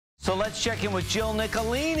So let's check in with Jill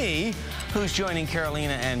Nicolini, who's joining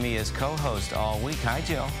Carolina and me as co-host all week. Hi,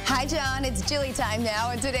 Jill. Hi, John. It's Jilly time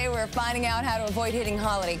now, and today we're finding out how to avoid hitting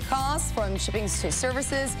holiday costs from shipping to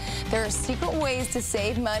services. There are secret ways to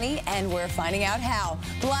save money, and we're finding out how.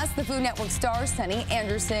 Plus, the Food Network star Sunny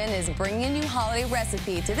Anderson is bringing a new holiday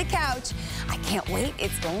recipe to the couch. I can't wait.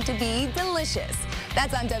 It's going to be delicious.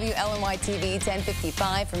 That's on WLNY TV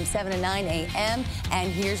 1055 from 7 to 9 a.m.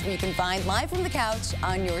 And here's where you can find Live from the Couch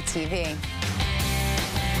on your TV.